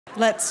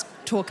let's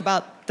talk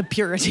about the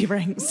purity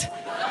rings.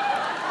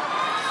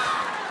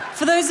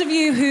 For those of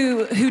you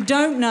who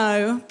don't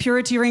know,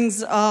 purity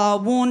rings are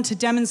worn to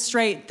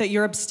demonstrate that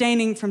you're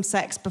abstaining from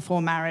sex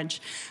before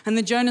marriage. And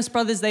the Jonas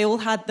Brothers, they all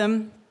had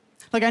them.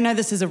 Look, I know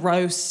this is a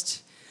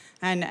roast,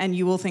 and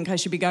you all think I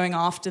should be going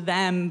after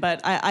them,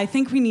 but I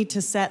think we need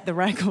to set the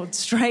record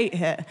straight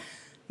here.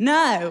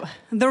 No,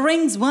 the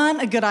rings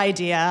weren't a good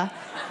idea.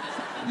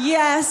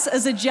 Yes,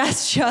 as a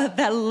gesture,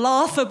 they're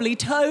laughably,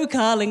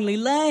 toe-curlingly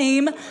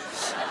lame.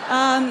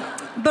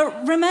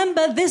 But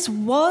remember, this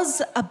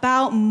was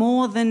about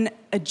more than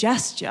a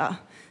gesture.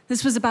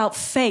 This was about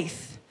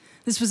faith.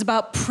 This was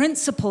about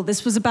principle.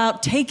 This was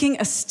about taking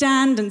a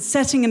stand and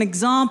setting an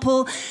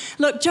example.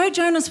 Look, Joe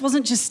Jonas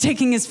wasn't just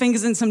sticking his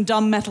fingers in some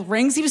dumb metal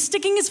rings. He was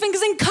sticking his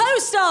fingers in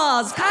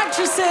co-stars,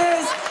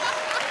 actresses,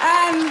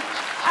 and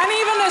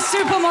even a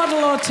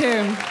supermodel or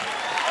two.